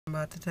I'm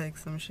about to take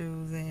some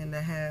shoes in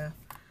to have.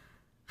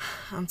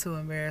 I'm too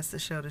embarrassed to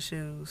show the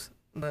shoes,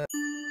 but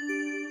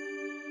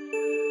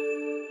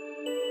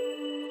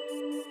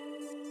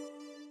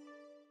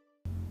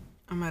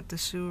I'm at the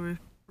shoe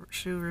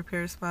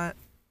repair spot.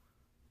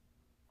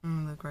 I'm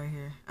gonna look right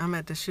here. I'm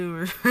at the shoe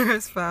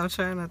repair spot. I'm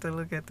trying not to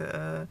look at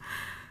the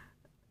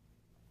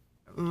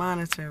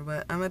monitor,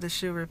 but I'm at the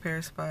shoe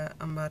repair spot.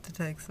 I'm about to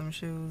take some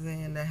shoes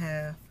in to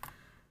have.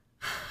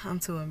 I'm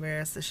too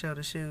embarrassed to show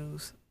the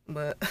shoes,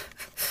 but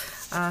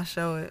I'll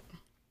show it.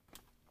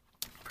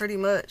 Pretty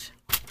much.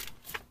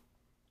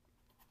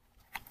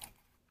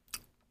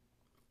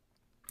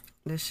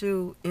 The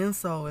shoe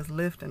insole is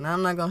lifting.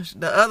 I'm not gonna.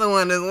 The other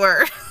one is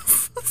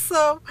worse.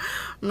 So,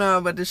 no,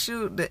 but the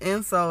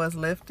insole is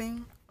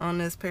lifting on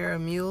this pair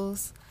of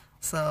mules.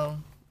 So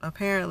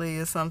apparently,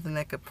 it's something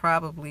that could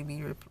probably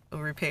be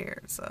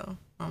repaired. So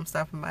I'm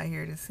stopping by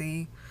here to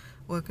see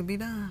what could be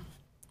done.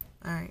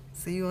 All right,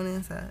 see you on the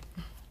inside.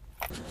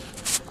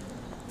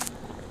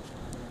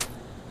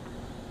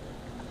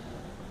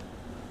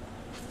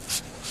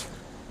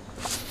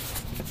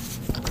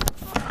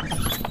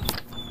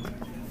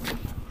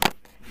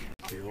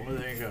 The only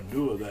thing you can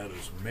do with that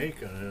is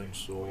make an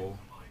insole,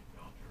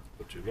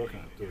 but you're looking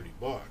at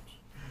 $30.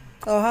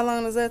 Oh, how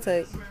long does that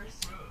take?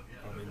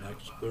 Probably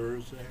next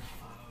Thursday.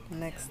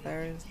 Next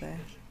Thursday.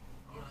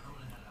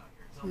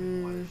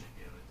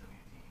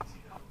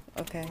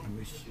 Okay. Let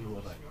me see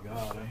what I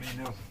got. I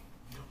mean, if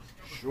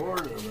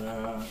short of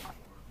that,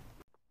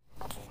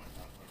 I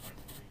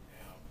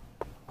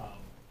got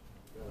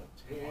a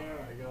tan,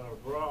 I got a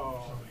brown.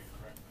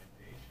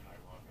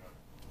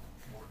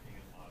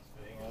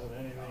 I don't have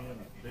anything in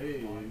the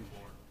beige.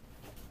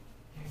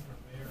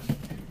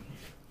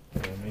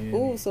 I mean,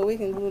 Ooh, so we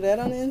can glue that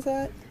on the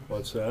inside?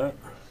 what's that?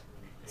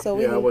 So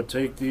we Yeah, I would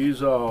take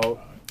these out,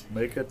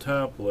 make a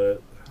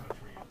template,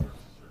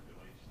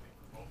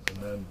 and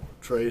then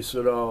trace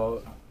it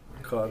out,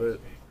 cut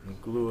it,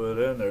 and glue it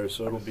in there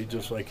so it'll be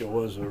just like it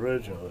was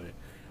originally,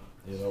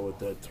 you know, with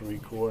that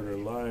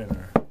 3/4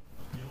 liner.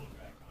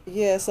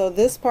 Yeah, so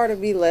this part will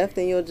be left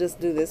and you'll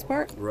just do this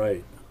part?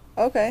 Right.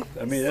 Okay.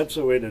 I mean, that's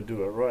the way to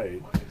do it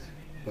right.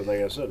 But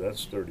like I said,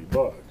 that's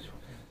 $30.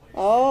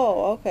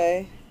 Oh,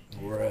 okay.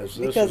 Whereas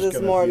this Because is it's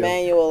gonna more be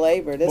manual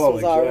labor. This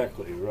was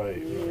exactly,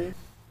 right.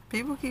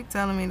 People keep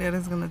telling me that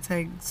it's going to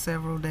take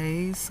several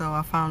days, so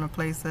I found a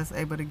place that's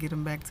able to get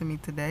them back to me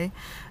today.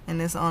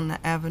 And it's on the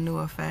Avenue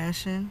of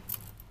Fashion,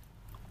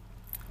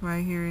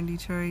 right here in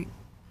Detroit.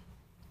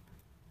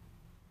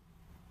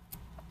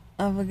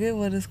 I forget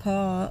what it's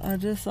called. I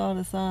just saw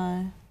the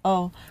sign.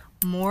 Oh,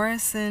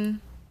 Morrison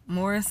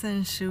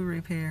Shoe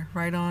Repair,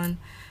 right on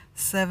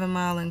 7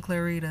 Mile in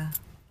Clarita,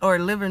 or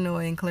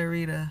Livernois in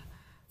Clarita,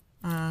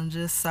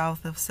 just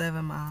south of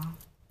 7 Mile.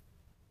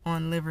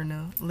 On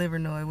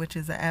Livernois, which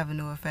is the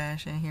Avenue of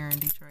Fashion here in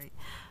Detroit.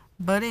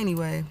 But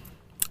anyway,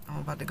 I'm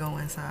about to go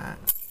inside.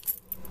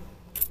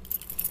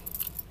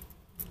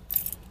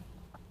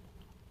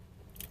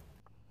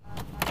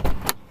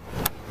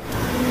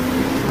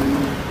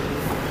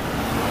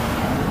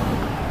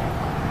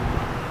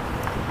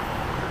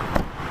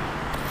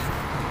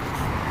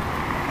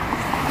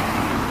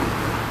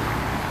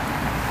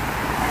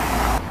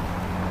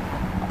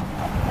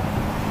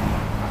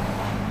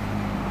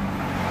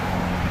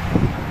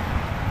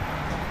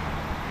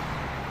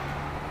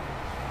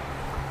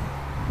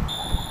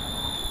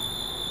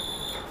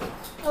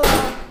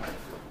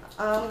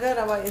 I'm good.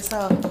 How about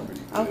yourself?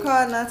 I'm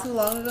called not too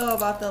long ago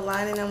about the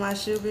lining of my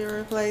shoe being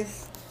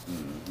replaced.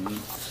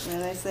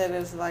 And they said it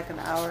was like an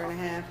hour and a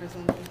half or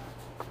something.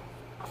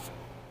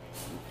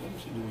 Let me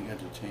see, do we got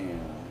the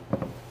tan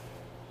on?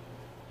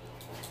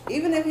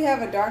 Even if you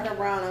have a darker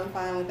brown, I'm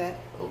fine with that.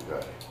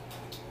 Okay.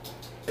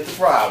 It's a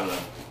problem.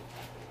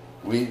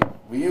 We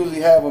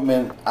usually have them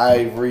in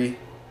ivory,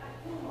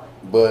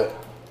 but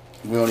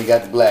we only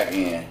got the black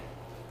in.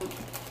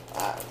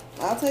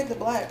 I'll take the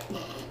black.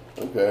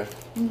 Okay.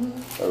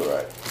 All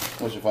right.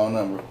 What's your phone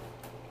number?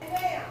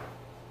 Damn.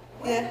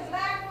 Yeah. The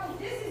black ones,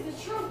 this is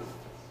the truth.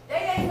 They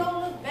ain't gonna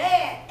look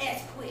bad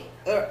as quick.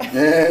 You know what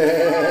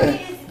I mean?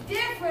 It's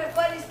different,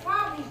 but it's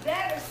probably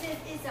better since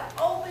it's an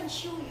open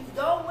shoe. You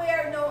don't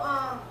wear no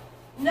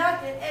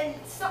nothing, and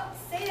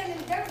sand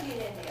and dirt get in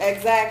there.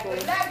 Exactly.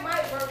 The black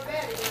might work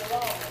better than the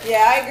long.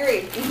 Yeah, I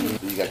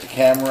agree. You got the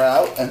camera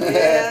out?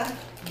 Yeah.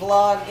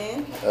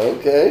 Vlogging.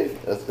 Okay.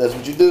 That's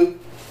what you do?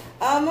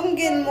 I'm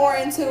getting more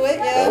into it,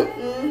 yeah.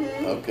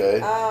 Okay.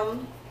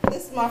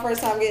 This is my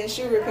first time getting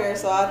shoe repair,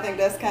 so I think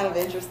that's kind of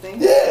interesting.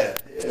 Yeah.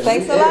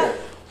 Thanks a lot.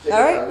 All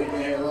right. We've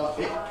been here a long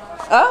time.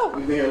 Oh.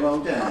 We've been here a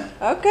long time.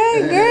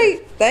 Okay,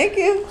 great. Thank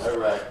you. All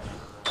right.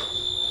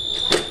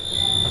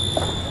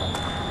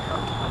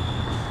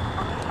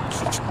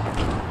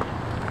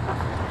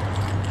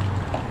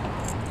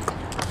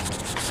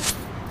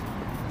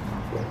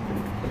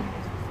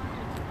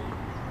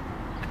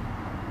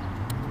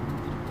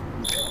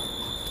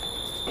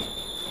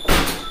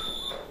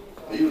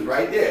 He was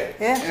right there.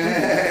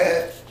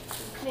 Yeah.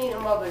 Clean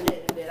them up a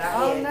little bit.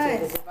 Oh,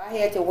 nice. If I I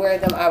had to wear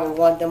them, I would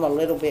want them a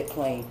little bit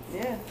clean.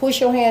 Yeah.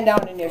 Push your hand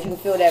down in there so you can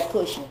feel that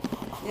cushion.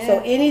 Yeah.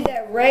 So any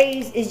that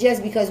raise is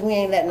just because we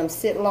ain't letting them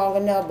sit long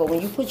enough, but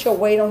when you put your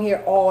weight on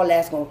here, all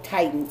that's going to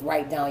tighten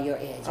right down your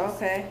edges.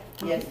 Okay.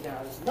 Yes,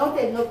 darling. Don't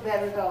they look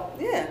better though?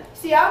 Yeah.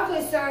 See, I'm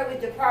concerned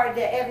with the part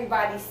that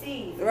everybody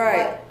sees.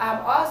 Right. But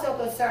I'm also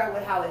concerned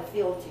with how it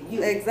feels to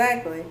you.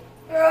 Exactly.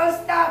 Girl,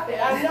 stop it.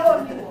 I know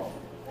a mule.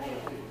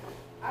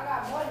 I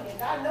got money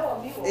and I know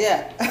a mule.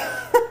 Yeah.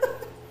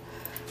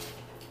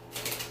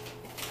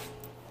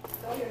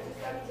 So here,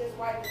 just let me just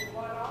wipe this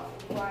one off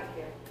and go out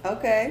here.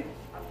 Okay.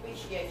 I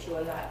appreciate you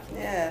a lot.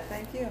 Yeah,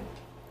 thank you.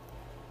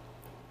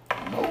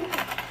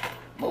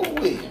 Mo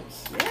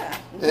Williams. Yeah.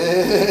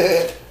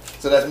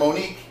 So that's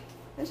Monique.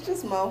 It's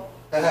just Mo.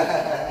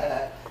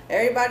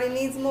 Everybody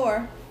needs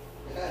more.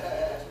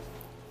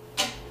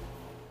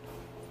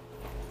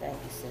 Thank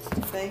you,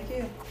 sister. Thank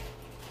you.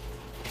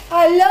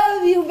 I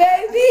love you,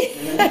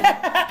 baby.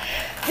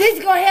 This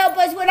is gonna help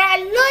us with our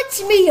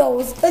lunch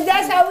meals, cause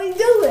that's how we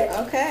do it.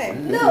 Okay.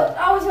 Look,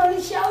 I was gonna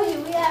show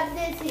you. We have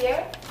this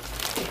here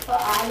for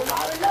all of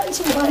our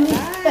lunch money.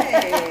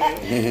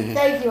 Nice.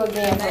 Thank you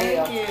again.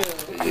 Thank you.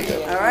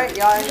 you. All right,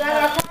 y'all. You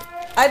got our card?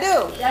 I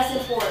do. That's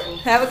important.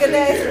 Have a good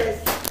day.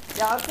 Yes.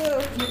 Y'all too.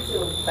 You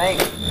too.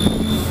 Thanks.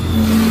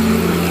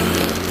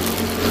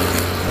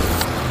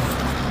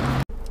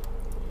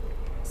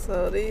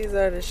 So these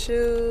are the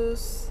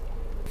shoes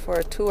for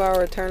a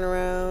 2-hour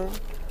turnaround.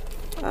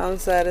 I'm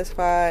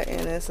satisfied,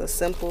 and it's a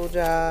simple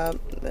job.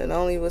 It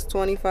only was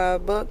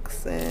 25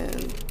 bucks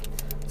and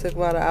took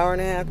about an hour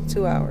and a half to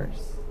 2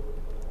 hours.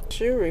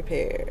 Shoe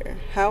repair.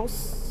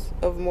 House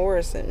of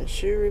Morrison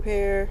Shoe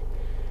Repair,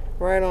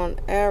 right on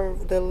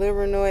the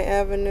Livernois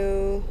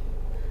Avenue.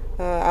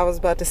 I was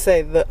about to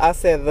say I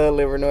said the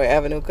Livernois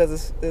Avenue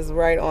because it's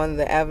right on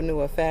the Avenue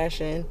of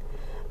Fashion,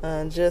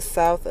 just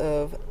south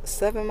of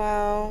 7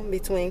 Mile,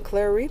 between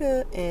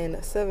Clarita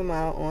and 7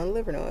 Mile on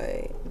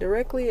Livernois,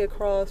 directly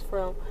across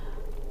from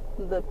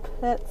the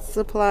Pet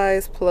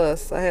Supplies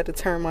Plus. I had to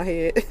turn my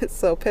head.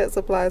 So Pet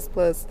Supplies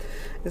Plus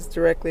is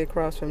directly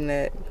across from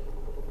that.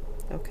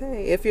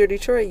 Okay, if you're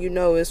Detroit, you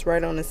know it's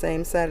right on the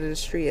same side of the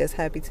street as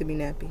Happy to Be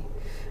Nappy.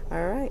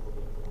 All right.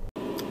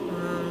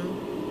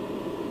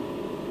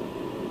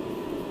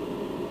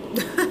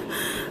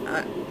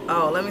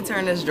 Oh, let me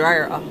turn this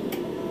dryer off.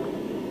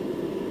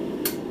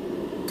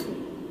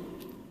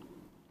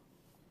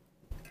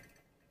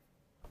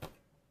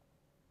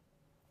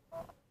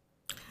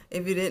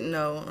 If you didn't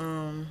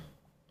know,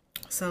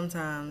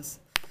 sometimes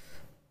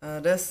I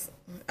guess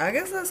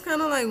that's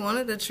kind of like one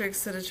of the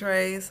tricks to the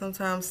trade.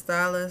 Sometimes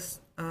stylists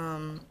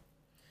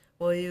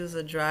will use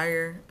a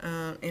dryer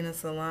in a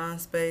salon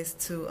space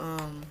to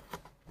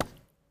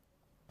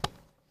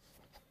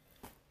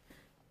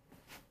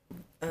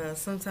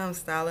sometimes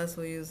stylists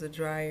will use a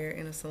dryer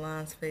in a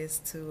salon space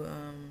to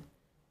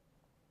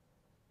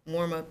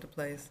warm up the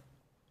place.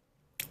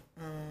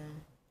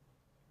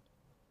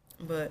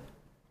 But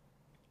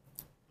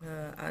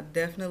I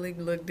definitely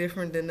look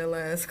different than the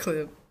last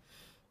clip.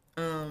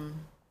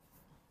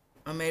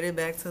 I made it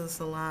back to the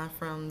salon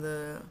from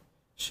the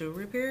shoe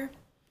repair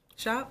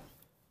shop.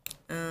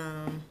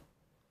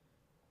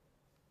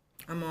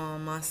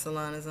 My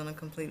salon is on a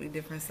completely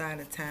different side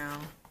of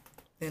town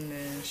than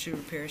the shoe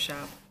repair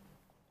shop.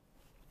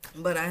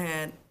 But I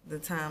had the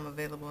time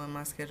available in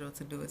my schedule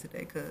to do it today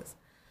because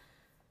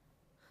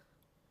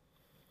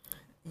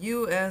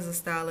you as a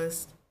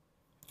stylist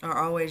are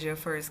always your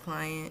first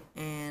client,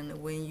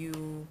 and when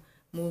you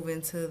move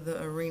into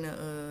the arena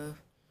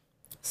of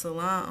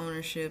salon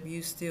ownership,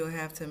 you still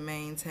have to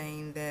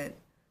maintain that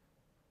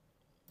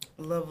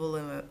level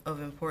of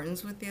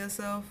importance with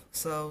yourself.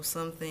 So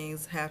some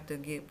things have to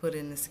get put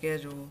in the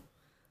schedule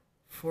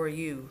for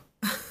you.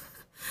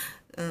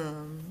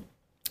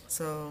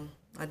 So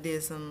I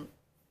did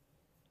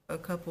a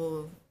couple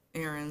of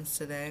errands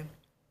today,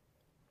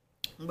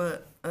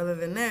 but other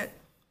than that,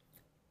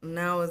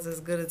 now is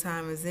as good a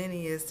time as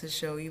any is to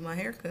show you my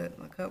haircut.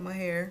 I cut my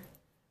hair.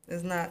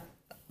 It's not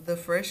the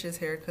freshest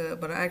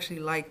haircut, but I actually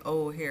like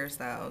old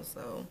hairstyles.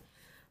 So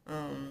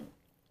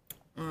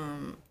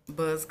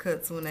buzz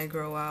cuts when they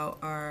grow out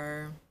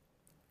are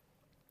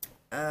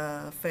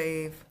a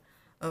fave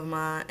of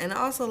mine, and I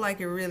also like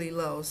it really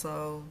low.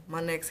 So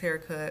my next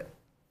haircut,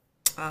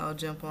 I'll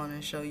jump on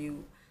and show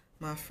you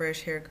my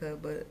fresh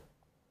haircut, but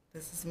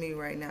this is me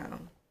right now.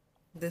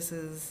 This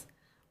is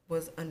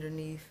what's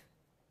underneath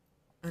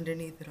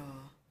it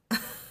all.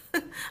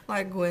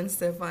 Like Gwen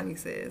Stefani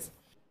says.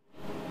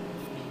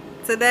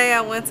 Today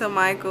I went to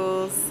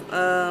Michael's.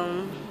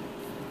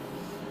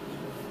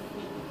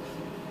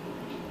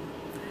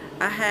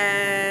 I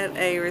had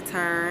a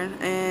return,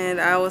 and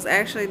I was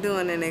actually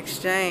doing an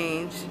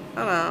exchange.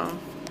 Hold on.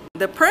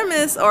 The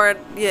premise, or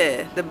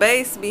yeah, the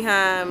base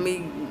behind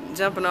me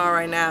jumping on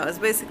right now is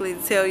basically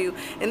to tell you,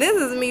 and this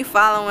is me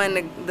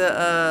following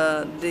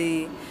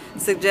the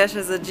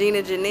suggestions of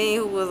Gina Janine,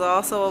 who was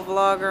also a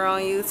vlogger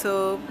on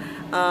YouTube.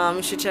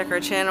 You should check her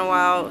channel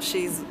out.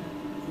 She's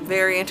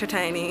very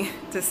entertaining,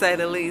 to say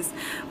the least.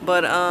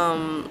 But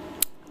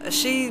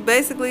she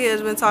basically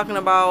has been talking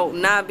about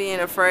not being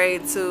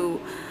afraid to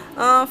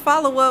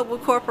follow up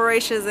with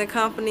corporations and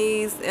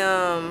companies.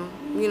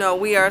 You know,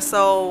 we are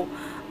so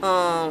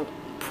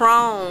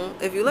prone.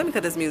 If you let me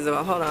cut this music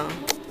off, hold on.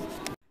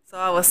 So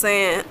I was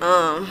saying,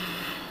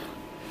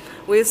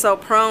 we're so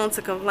prone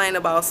to complain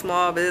about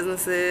small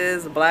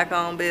businesses,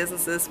 black-owned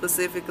businesses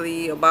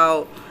specifically,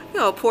 about, you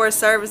know, poor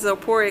service or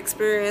poor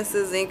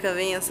experiences,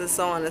 inconveniences,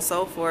 so on and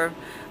so forth.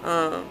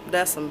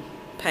 That's some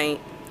paint.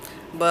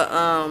 But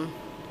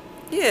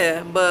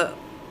yeah, but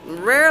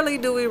rarely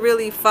do we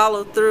really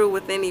follow through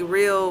with any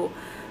real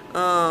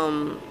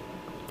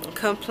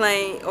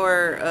complaint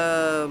or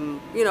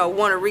you know,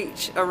 want to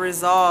reach a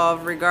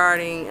resolve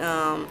regarding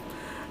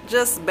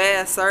just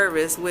bad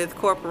service with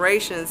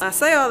corporations. I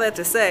say all that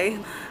to say,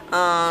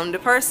 the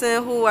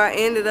person who I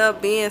ended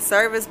up being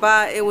serviced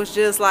by, it was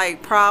just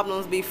like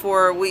problems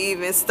before we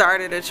even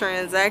started a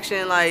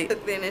transaction. Like, I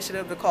took the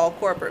initiative to call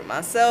corporate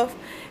myself,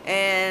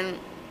 and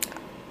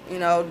you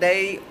know,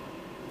 they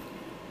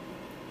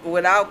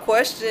without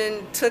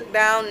question took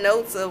down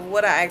notes of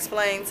what I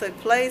explained took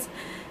place,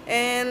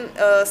 and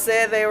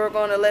said they were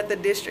going to let the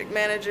district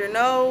manager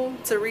know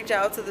to reach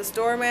out to the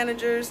store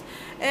managers,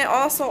 and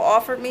also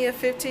offered me a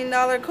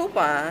 $15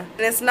 coupon. And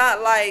it's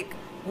not like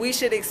we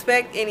should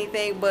expect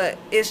anything, but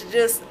it's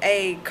just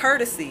a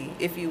courtesy,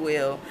 if you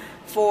will,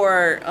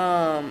 for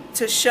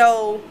to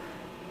show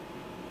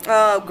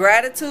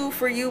gratitude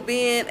for you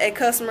being a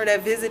customer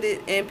that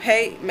visited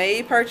and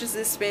made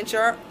purchases, spent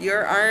your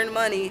earned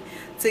money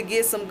to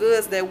get some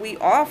goods that we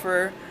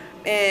offer.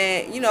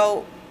 And you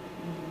know,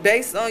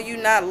 based on you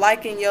not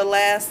liking your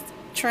last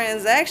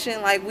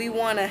transaction, like, we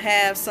want to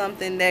have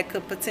something that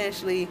could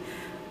potentially,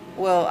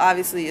 well,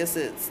 obviously it's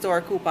a store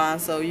coupon,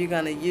 so you're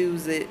gonna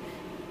use it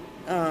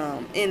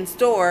in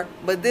store,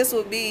 but this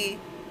would be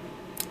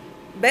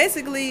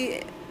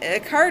basically a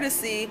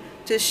courtesy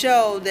to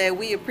show that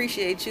we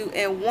appreciate you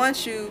and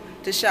want you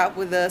to shop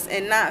with us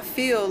and not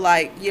feel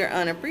like you're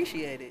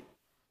unappreciated.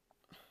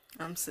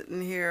 I'm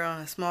sitting here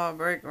on a small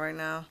break right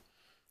now.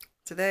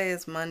 Today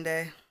is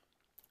Monday.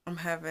 I'm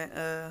having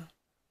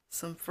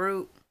some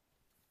fruit.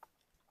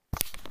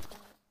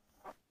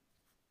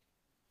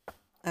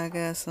 I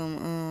got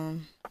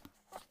some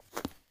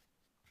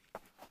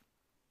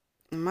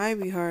it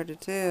might be hard to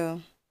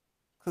tell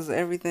because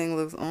everything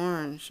looks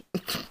orange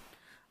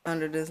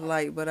under this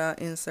light, but I'll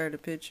insert a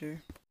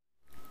picture.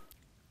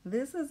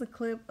 This is a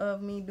clip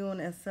of me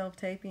doing a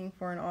self-taping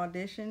for an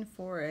audition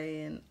for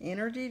an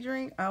energy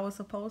drink. I was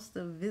supposed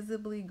to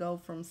visibly go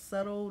from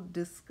subtle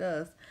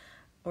disgust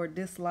or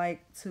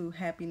dislike to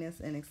happiness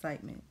and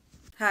excitement.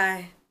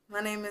 Hi,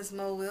 my name is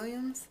Mo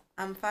Williams.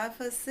 I'm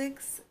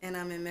 5'6" and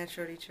I'm in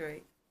Metro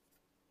Detroit.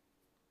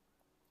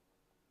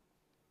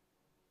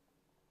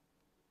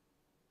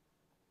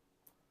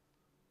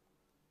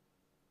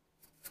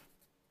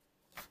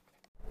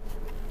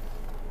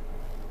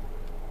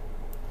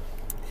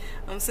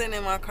 I'm sitting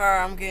in my car.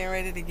 I'm getting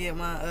ready to get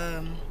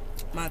my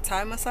my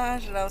Thai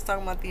massage that I was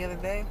talking about the other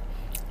day.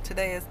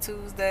 Today is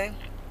Tuesday.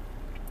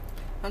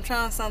 I'm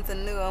trying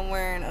something new. I'm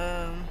wearing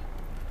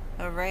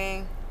a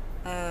ring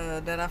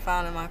that I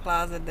found in my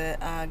closet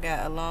that I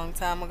got a long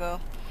time ago.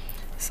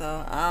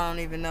 So I don't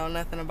even know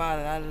nothing about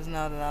it. I just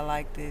know that I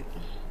liked it.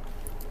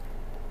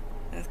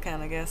 It's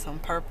kind of got some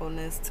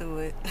purpleness to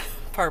it.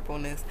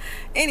 Purpleness.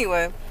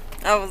 Anyway,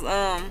 I was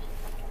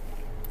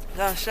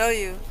gonna show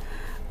you.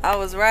 I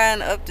was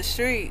riding up the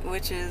street,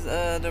 which is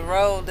the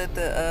road that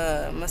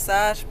the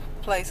massage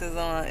place is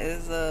on.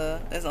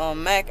 Is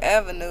on Mack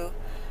Avenue,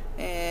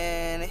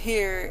 and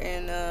here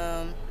in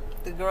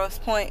the Grosse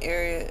Pointe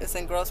area, it's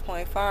in Grosse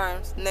Pointe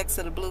Farms, next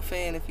to the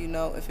Bluefin, if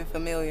you're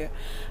familiar.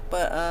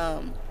 But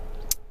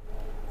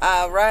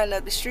I riding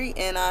up the street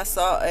and I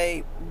saw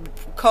a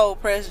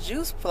cold pressed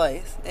juice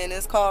place, and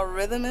it's called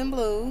Rhythm and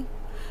Blue,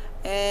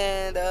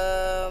 and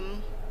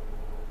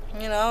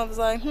you know, I was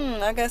like,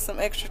 I got some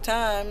extra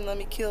time. Let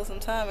me kill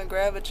some time and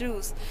grab a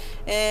juice.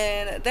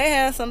 And they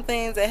had some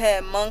things that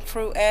had monk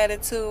fruit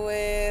added to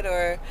it,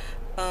 or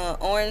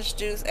orange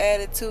juice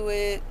added to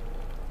it.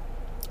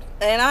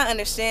 And I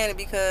understand it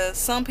because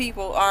some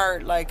people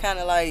are like kind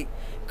of like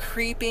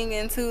creeping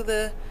into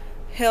the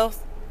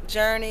health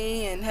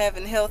journey and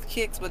having health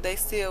kicks, but they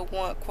still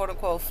want quote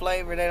unquote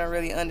flavor. They don't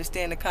really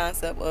understand the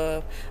concept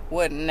of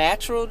what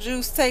natural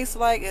juice tastes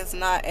like. It's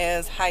not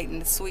as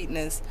heightened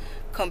sweetness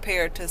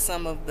compared to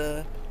some of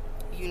the,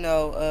 you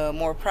know,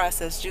 more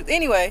processed juice.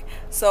 Anyway,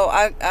 so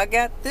I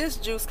got this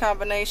juice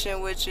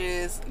combination, which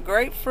is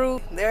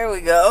grapefruit. There we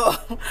go.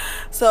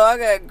 So I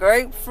got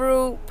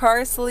grapefruit,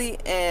 parsley,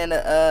 and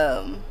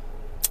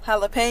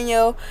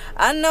jalapeno.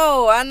 I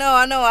know.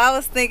 I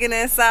was thinking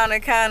it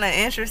sounded kind of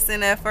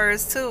interesting at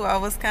first too. I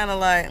was kind of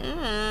like,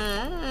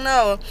 I don't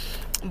know.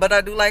 But I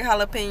do like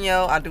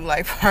jalapeno, I do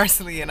like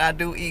parsley, and I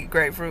do eat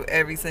grapefruit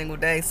every single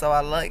day. So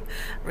I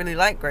really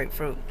like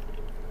grapefruit.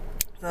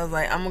 So I was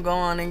like, I'm gonna go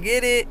on and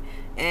get it,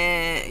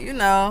 and you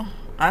know,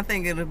 I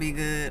think it'll be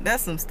good.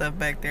 That's some stuff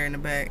back there in the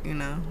back, you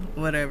know,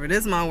 whatever.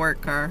 This is my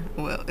work car.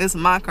 Well, it's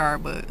my car,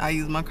 but I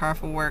use my car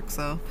for work,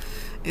 so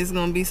It's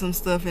gonna be some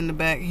stuff in the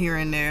back here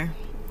and there.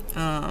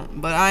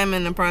 But I'm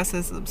in the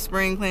process of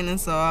spring cleaning,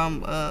 so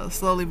I'm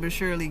slowly but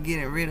surely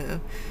getting rid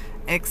of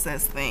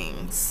excess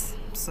things.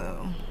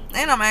 So,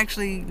 and I'm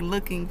actually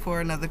looking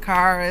for another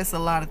car. It's a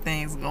lot of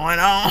things going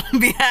on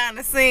behind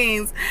the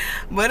scenes.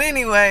 But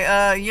anyway,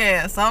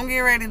 yeah, so I'm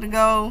getting ready to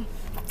go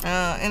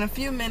in a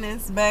few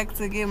minutes back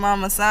to get my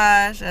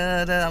massage.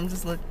 I'm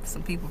just looking for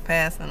some people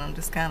passing. I'm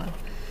just kind of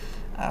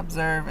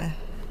observing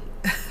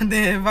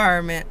the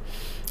environment.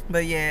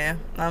 But yeah,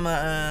 I'm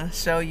gonna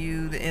show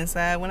you the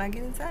inside when I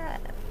get inside.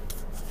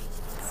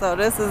 So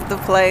this is the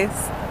place.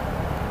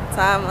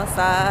 Thai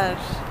massage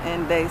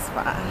and day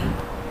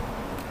spa.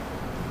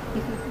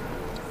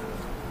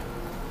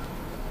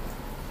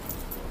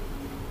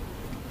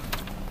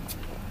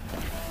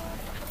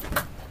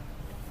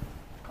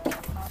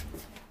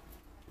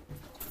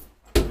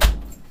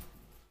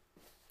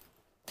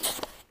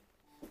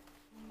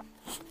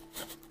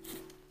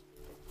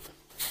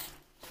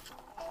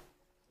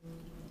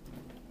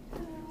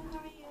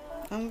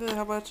 I'm good.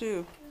 How about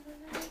you?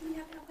 You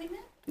have an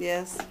appointment?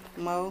 Yes,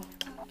 Mo. Okay,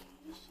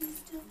 she's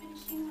still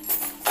finishing with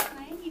the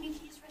client. You need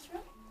to use the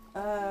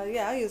restroom?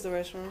 Yeah, I use the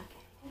restroom.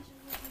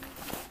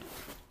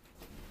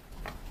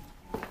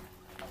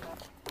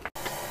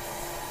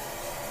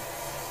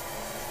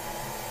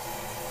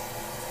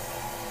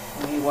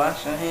 When you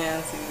wash your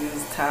hands, you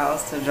use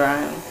towels to dry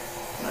them.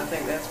 I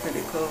think that's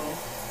pretty cool.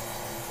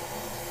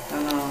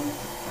 I know,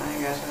 I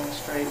ain't got y'all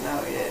straightened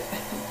out yet.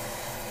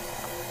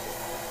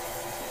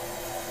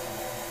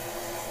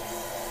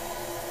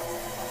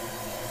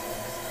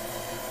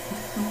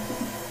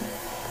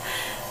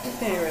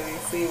 You can't really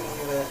see me,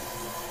 but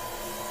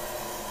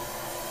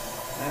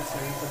that's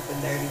where you put the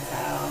dirty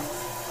towels.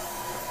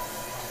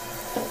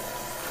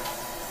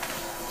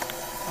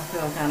 I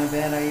feel kind of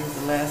bad I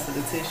used the last of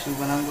the tissue,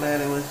 but I'm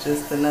glad it was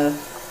just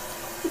enough.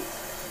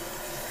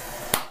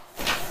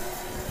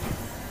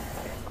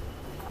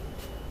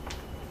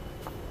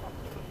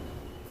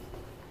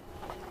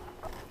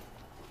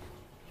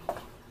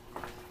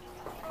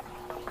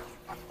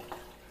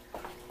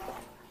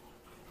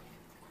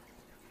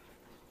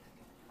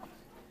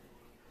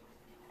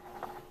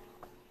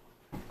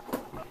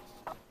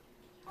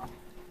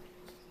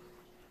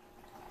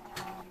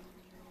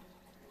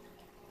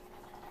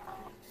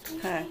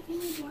 Hi.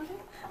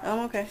 I'm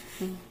okay.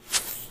 I'm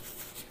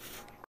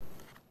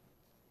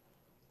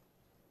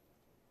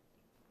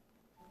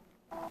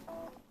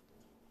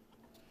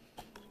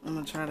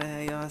gonna try to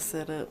have y'all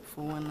set up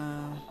for when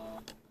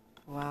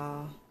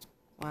while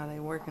they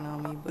working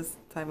on me. This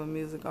type of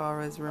music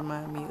always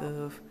remind me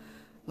of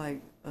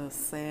like a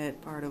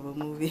sad part of a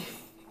movie,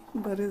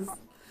 but it's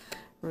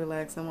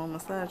relaxing. My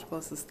massage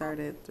supposed to start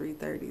at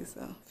 3:30,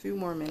 so a few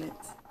more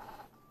minutes.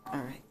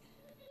 All right.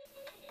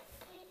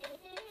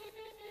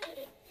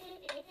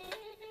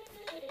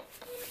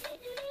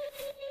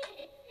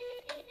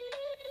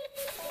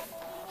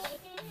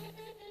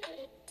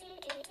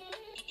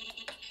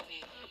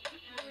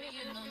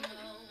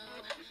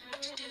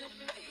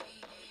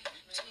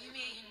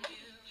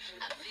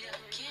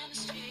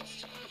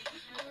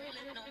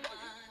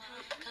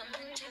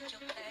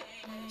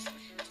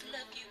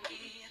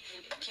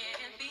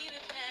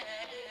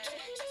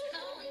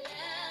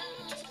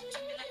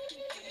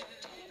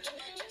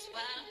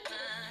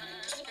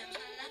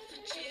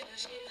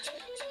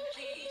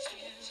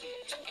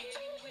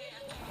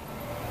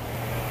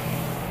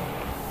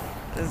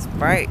 It's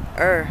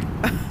brighter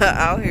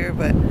out here,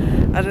 but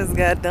I just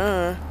got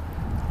done.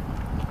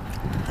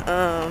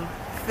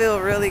 Feel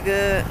really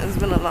good. It's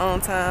been a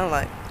long time,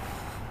 like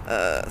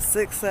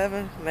 6,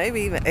 7,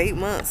 maybe even 8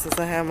 months since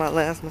I had my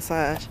last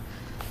massage.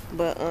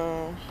 But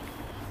I'm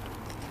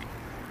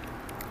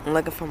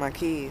looking for my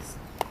keys.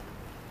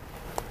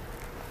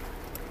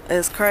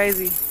 It's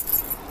crazy.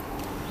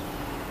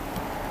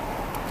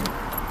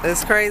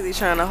 It's crazy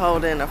trying to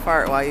hold in a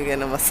fart while you're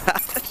getting a massage.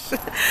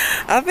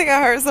 I think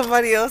I heard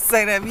somebody else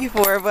say that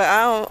before, but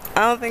I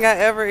don't think I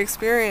ever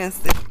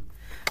experienced it.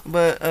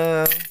 But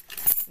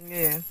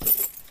yeah.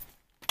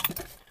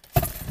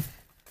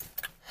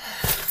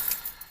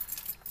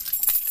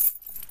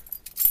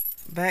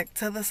 Back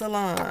to the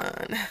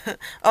salon.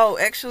 Oh,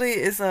 actually,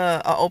 it's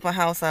a open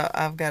house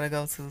I've got to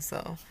go to,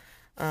 so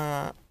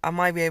I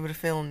might be able to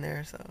film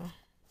there. So,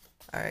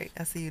 all right,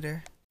 I'll see you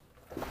there.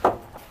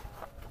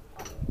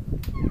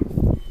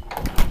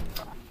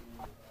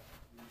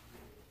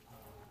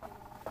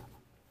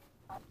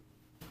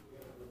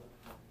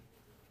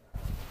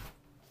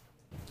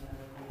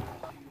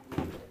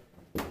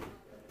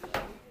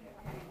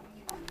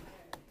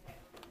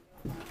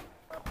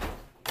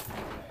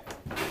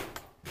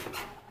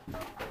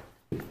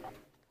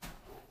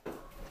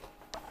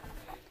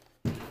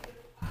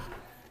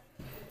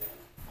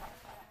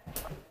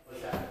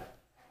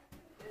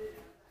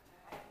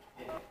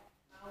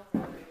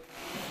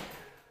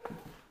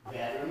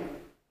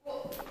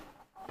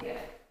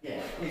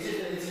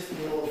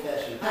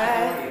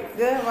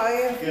 Good, how are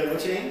you? Good,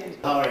 what's your name?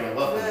 How are you?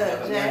 Welcome.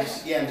 Good, Jay.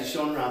 I'm just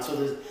showing around. So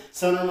there's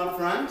sunroom up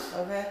front.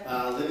 Okay.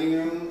 Living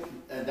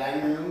room,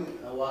 dining room,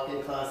 a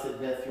walk-in closet,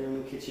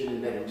 bathroom, kitchen,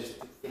 and bedroom. Just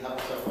help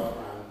yourself all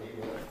around. Take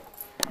a look.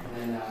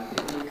 And then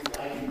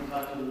I can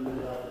talk to you a little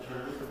bit about the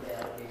terms of the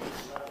application.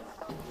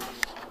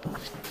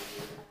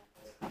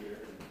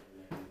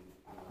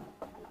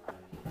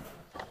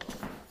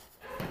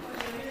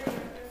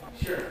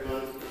 Sure.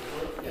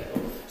 Yeah.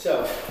 So,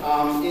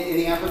 in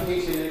the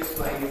application it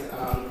explains,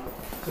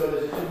 so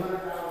there's a $200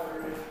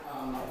 unit for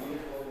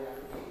the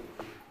application.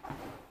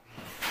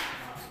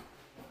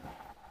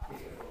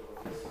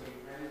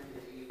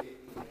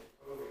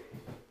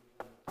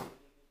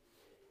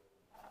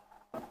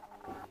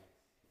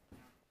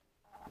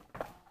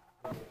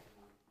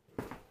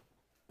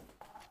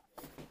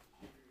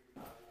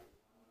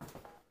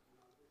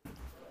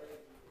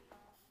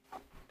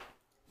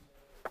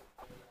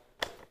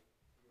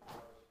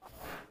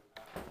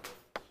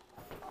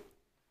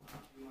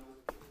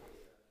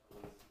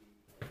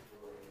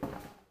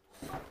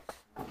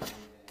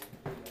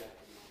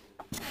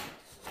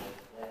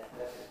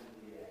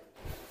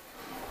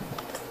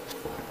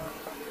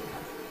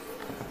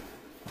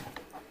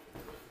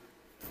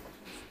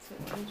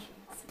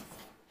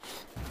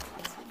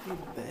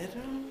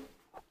 Better.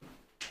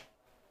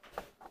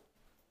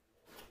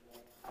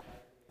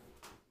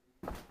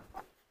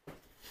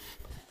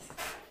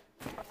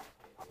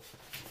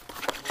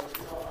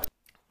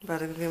 About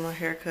to go get my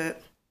hair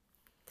cut.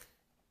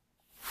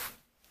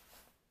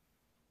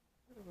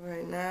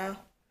 Right now,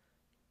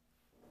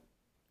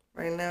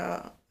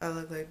 I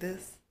look like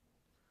this.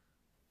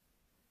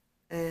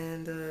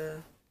 And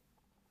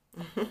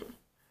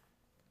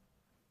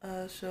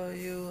I'll show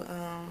you,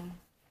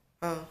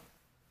 oh,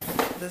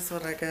 this is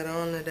what I got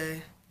on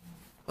today.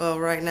 Well,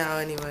 right now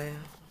anyway.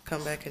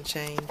 Come back and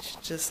change.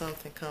 Just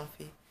something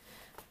comfy.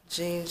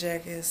 Jean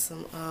jacket,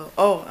 some,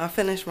 oh, I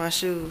finished my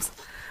shoes.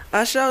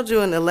 I showed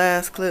you in the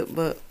last clip,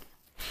 but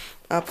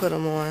I put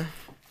them on.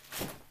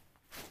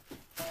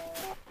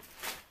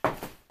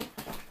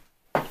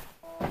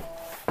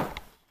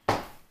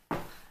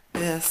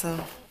 Yeah, so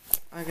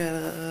I got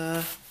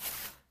a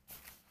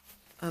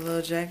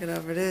little jacket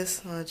over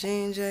this, a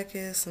jean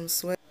jacket, some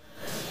sweat.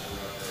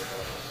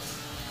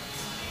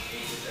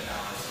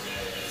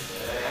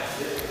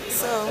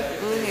 So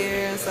I'm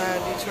here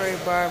inside Detroit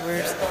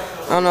Barbers.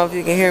 I don't know if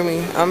you can hear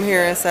me. I'm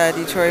here inside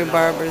Detroit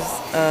Barbers,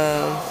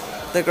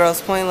 the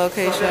Grosse Pointe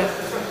location.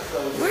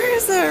 Where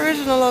is the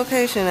original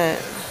location at?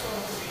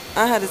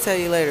 I had to tell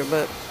you later,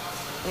 but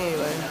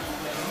anyway,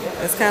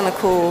 it's kind of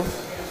cool.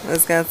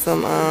 It's got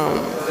some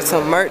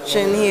merch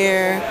in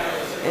here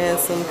and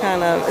some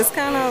kind of, it's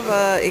kind of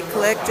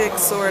eclectic,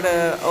 sort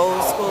of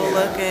old school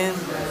looking.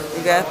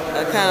 You got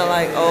a kind of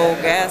like old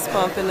gas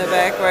pump in the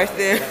back right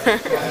there.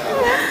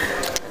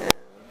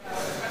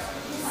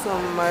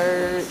 Some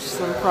merch,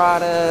 some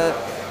product.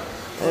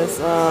 It's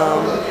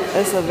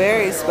a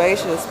very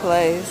spacious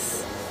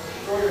place.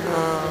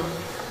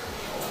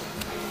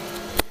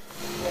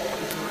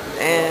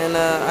 And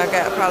I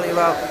got probably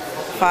about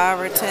 5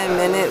 or 10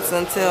 minutes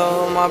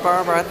until my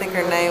barber, I think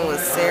her name was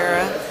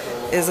Sarah,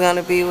 is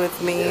gonna be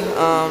with me.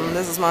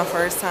 This is my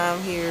first time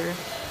here.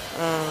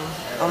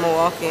 I'm gonna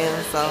walk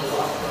in, so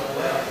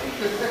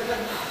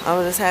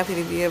I'm just happy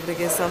to be able to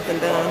get something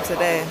done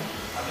today.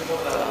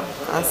 So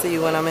I'll see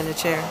you when I'm in the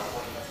chair.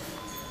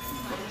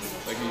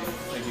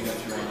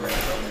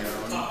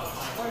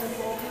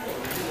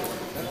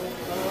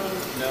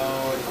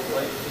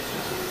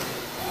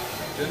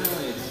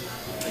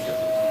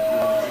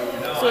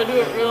 So I do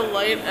it real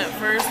light at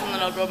first, and then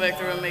I'll go back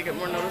through and make it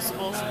more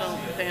noticeable, so don't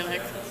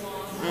panic.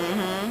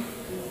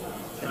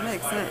 Mm-hmm. It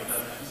makes sense.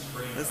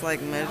 It's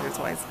like measure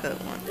twice,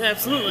 cut once. Yeah,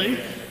 absolutely.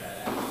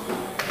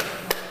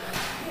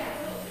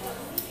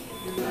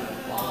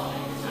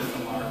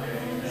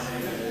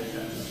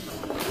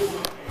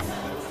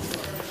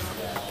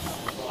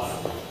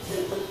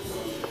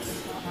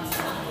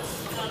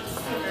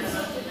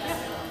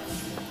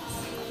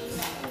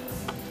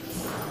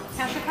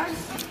 Cash or card?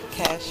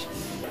 Cash.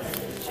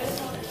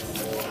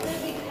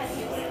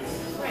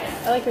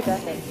 I like your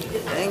jacket.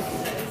 Thank you.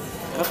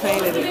 I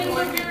painted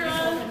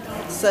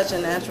it. Such a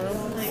natural.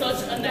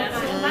 Such a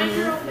natural. My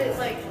girl is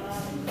like,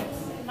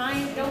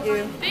 mine don't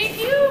You. Thank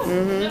you.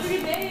 Have a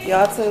good day.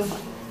 Y'all too.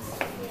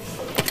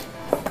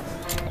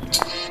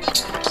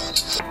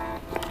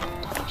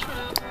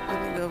 Let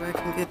me go back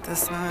and get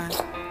this sign.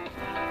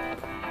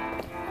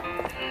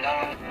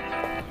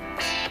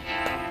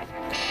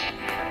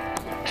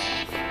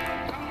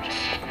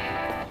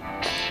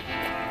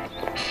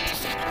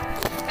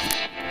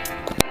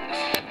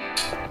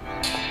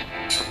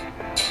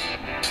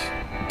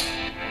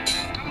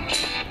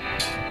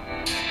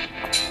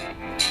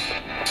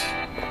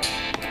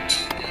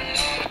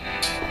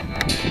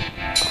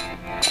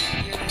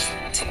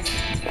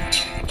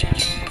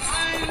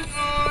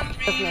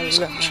 Definitely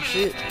left my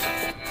shit.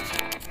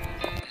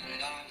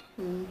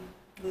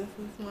 This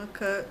is my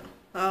cut.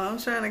 Oh, I'm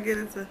trying to get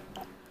it to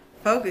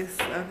focus.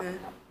 Okay.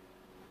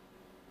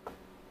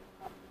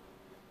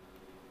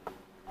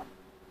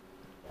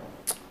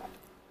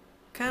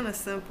 Kind of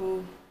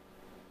simple,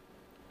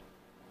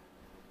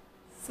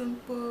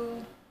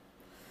 simple.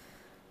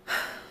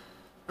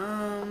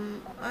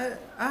 I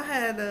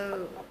had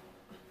a.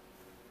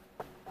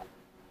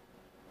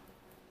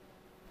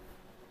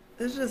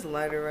 It's just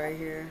lighter right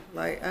here.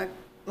 Like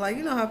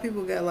you know how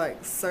people got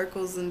like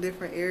circles in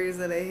different areas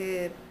of their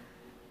head.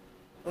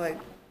 Like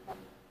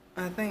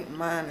I think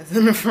mine is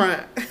in the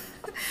front,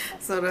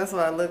 so that's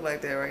why I look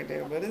like that right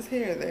there. But it's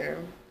here there.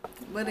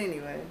 But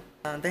anyway,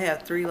 they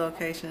have 3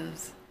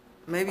 locations,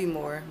 maybe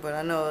more, but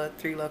I know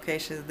 3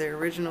 locations. The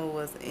original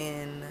was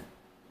in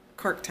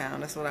Corktown.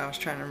 That's what I was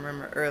trying to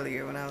remember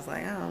earlier when I was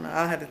like, I don't know.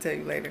 I'll have to tell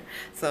you later.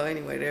 So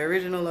anyway, the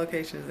original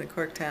location is in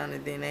Corktown,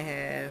 and then they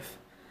have,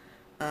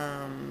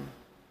 I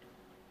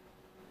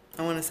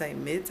want to say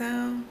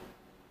Midtown,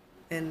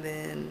 and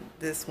then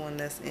this one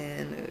that's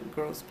in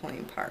Grosse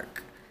Pointe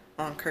Park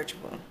on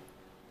Kirchville.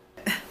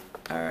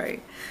 All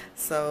right,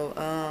 so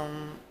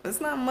there's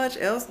not much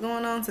else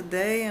going on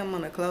today. I'm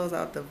gonna close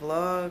out the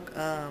vlog.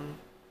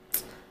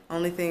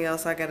 Only thing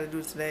else I gotta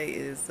do today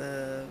is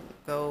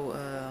go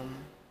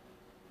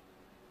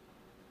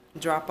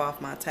drop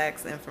off my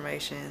tax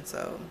information,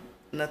 so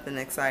nothing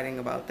exciting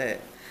about that.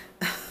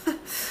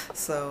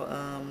 So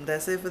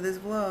that's it for this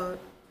vlog.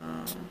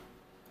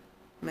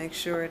 Make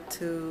sure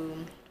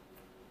to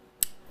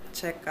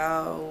check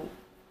out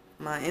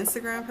my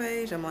Instagram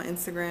page. I'm on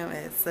Instagram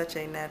at Such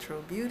a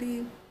Natural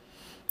Beauty,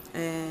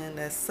 and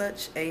that's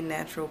Such a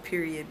Natural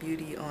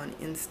Beauty on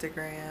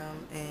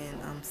Instagram,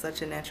 and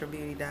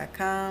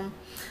suchanaturalbeauty.com.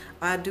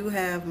 I do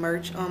have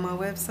merch on my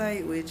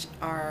website, which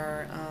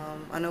are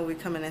I know we're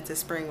coming into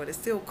spring, but it's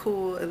still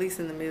cool, at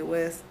least in the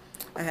Midwest.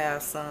 I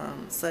have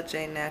some Such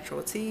a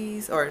Natural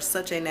tees, or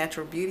Such a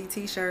Natural Beauty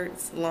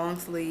t-shirts, long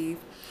sleeve,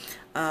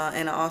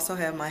 and I also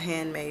have my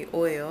handmade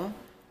oil,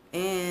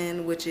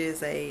 and which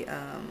is a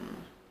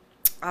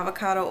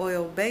avocado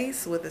oil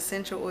base with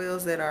essential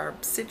oils that are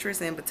citrus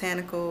and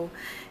botanical,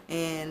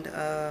 and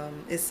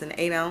it's an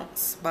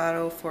 8-ounce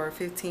bottle for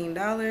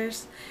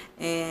 $15,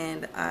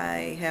 and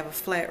I have a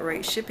flat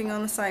rate shipping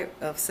on the site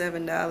of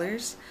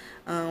 $7,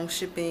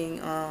 shipping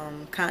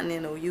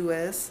continental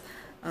US.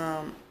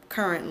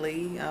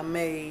 Currently I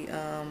may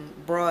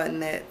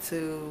broaden that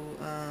to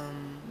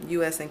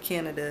US and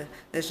Canada.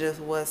 That's just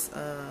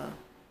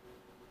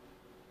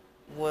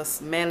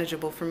what's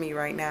manageable for me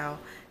right now.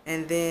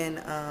 And then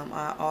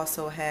I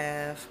also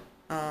have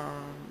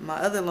my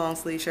other long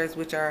sleeve shirts,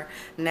 which are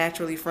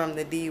Naturally from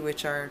the D,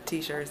 which are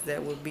t-shirts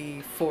that would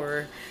be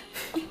for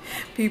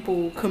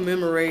people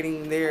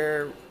commemorating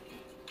their,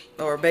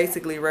 or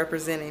basically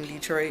representing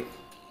Detroit.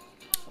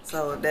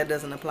 So that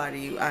doesn't apply to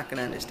you, I can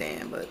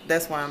understand, but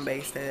that's where I'm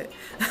based at.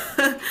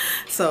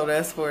 So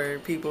that's for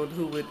people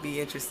who would be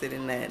interested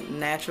in that.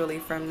 Naturally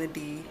from the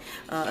D.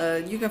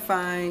 You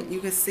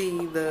can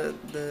see the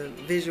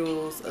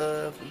visuals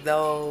of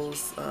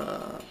those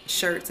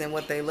shirts and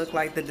what they look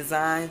like, the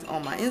designs,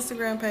 on my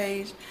Instagram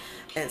page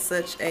at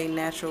Such a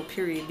Natural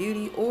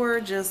Beauty,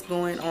 or just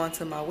going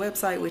onto my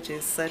website, which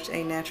is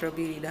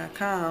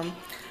suchanaturalbeauty.com.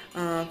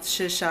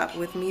 Should shop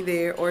with me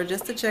there, or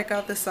just to check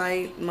out the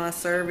site. My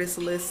service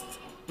list,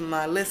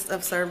 my list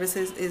of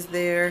services is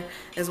there,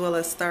 as well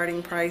as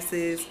starting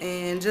prices,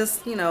 and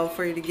just, you know,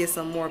 for you to get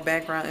some more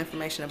background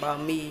information about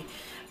me,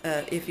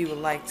 if you would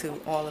like to.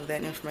 All of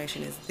that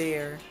information is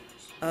there.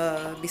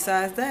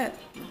 Besides that,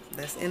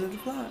 that's the end of the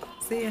vlog.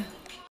 See ya.